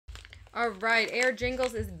All right, Air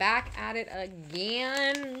Jingles is back at it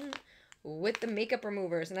again with the makeup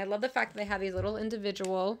removers. And I love the fact that they have these little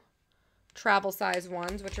individual travel size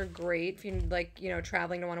ones, which are great if you like, you know,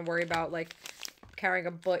 traveling, don't want to worry about like carrying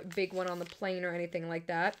a big one on the plane or anything like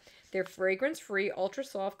that. They're fragrance-free,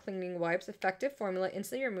 ultra-soft cleaning wipes, effective formula,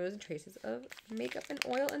 instantly removes traces of makeup and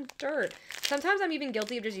oil and dirt. Sometimes I'm even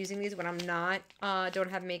guilty of just using these when I'm not, don't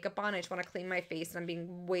have makeup on. I just want to clean my face and I'm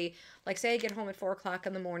being way, like say I get home at 4 o'clock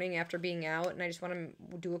in the morning after being out and I just want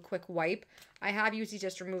to do a quick wipe. I have used these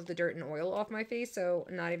just to remove the dirt and oil off my face, so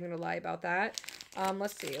I'm not even going to lie about that.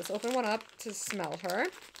 Let's see. Let's open one up to smell her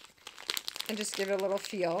and just give it a little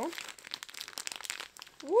feel.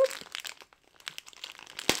 Whoop.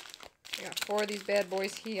 I got 4 of these bad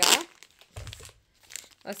boys here.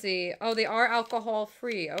 Let's see. Oh, they are alcohol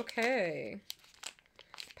free. Okay.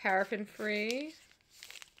 Paraffin free.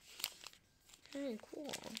 Very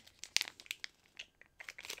cool.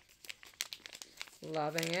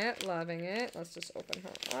 Loving it. Loving it. Let's just open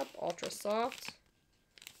her up. Ultra soft.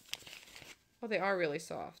 Oh, they are really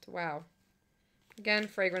soft. Wow. Again,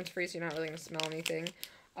 fragrance free, so you're not really going to smell anything.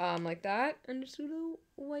 Like that. And just a little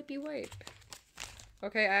wipey wipe.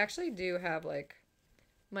 Okay, I actually do have, like,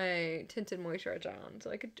 my tinted moisturizer on, so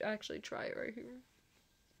I could actually try it right here.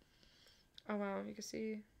 Oh, wow, you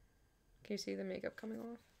can you see the makeup coming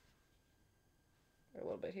off? A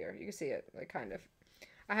little bit here. You can see it, like, kind of.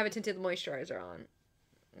 I have a tinted moisturizer on,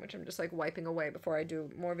 which I'm just, like, wiping away before I do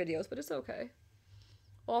more videos, but it's okay.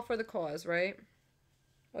 All for the cause, right?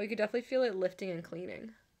 Oh, you can definitely feel it lifting and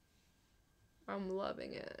cleaning. I'm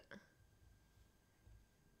loving it.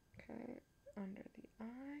 Okay, under the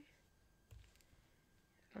eye.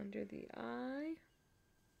 Under the eye.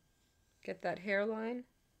 Get that hairline.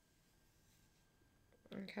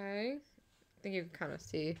 Okay. I think you can kind of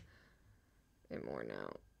see it more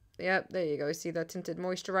now. Yep, there you go. See that tinted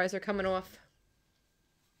moisturizer coming off.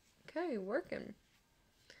 Okay, working.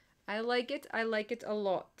 I like it. I like it a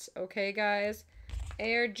lot. Okay, guys.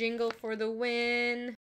 Air Jingle for the win.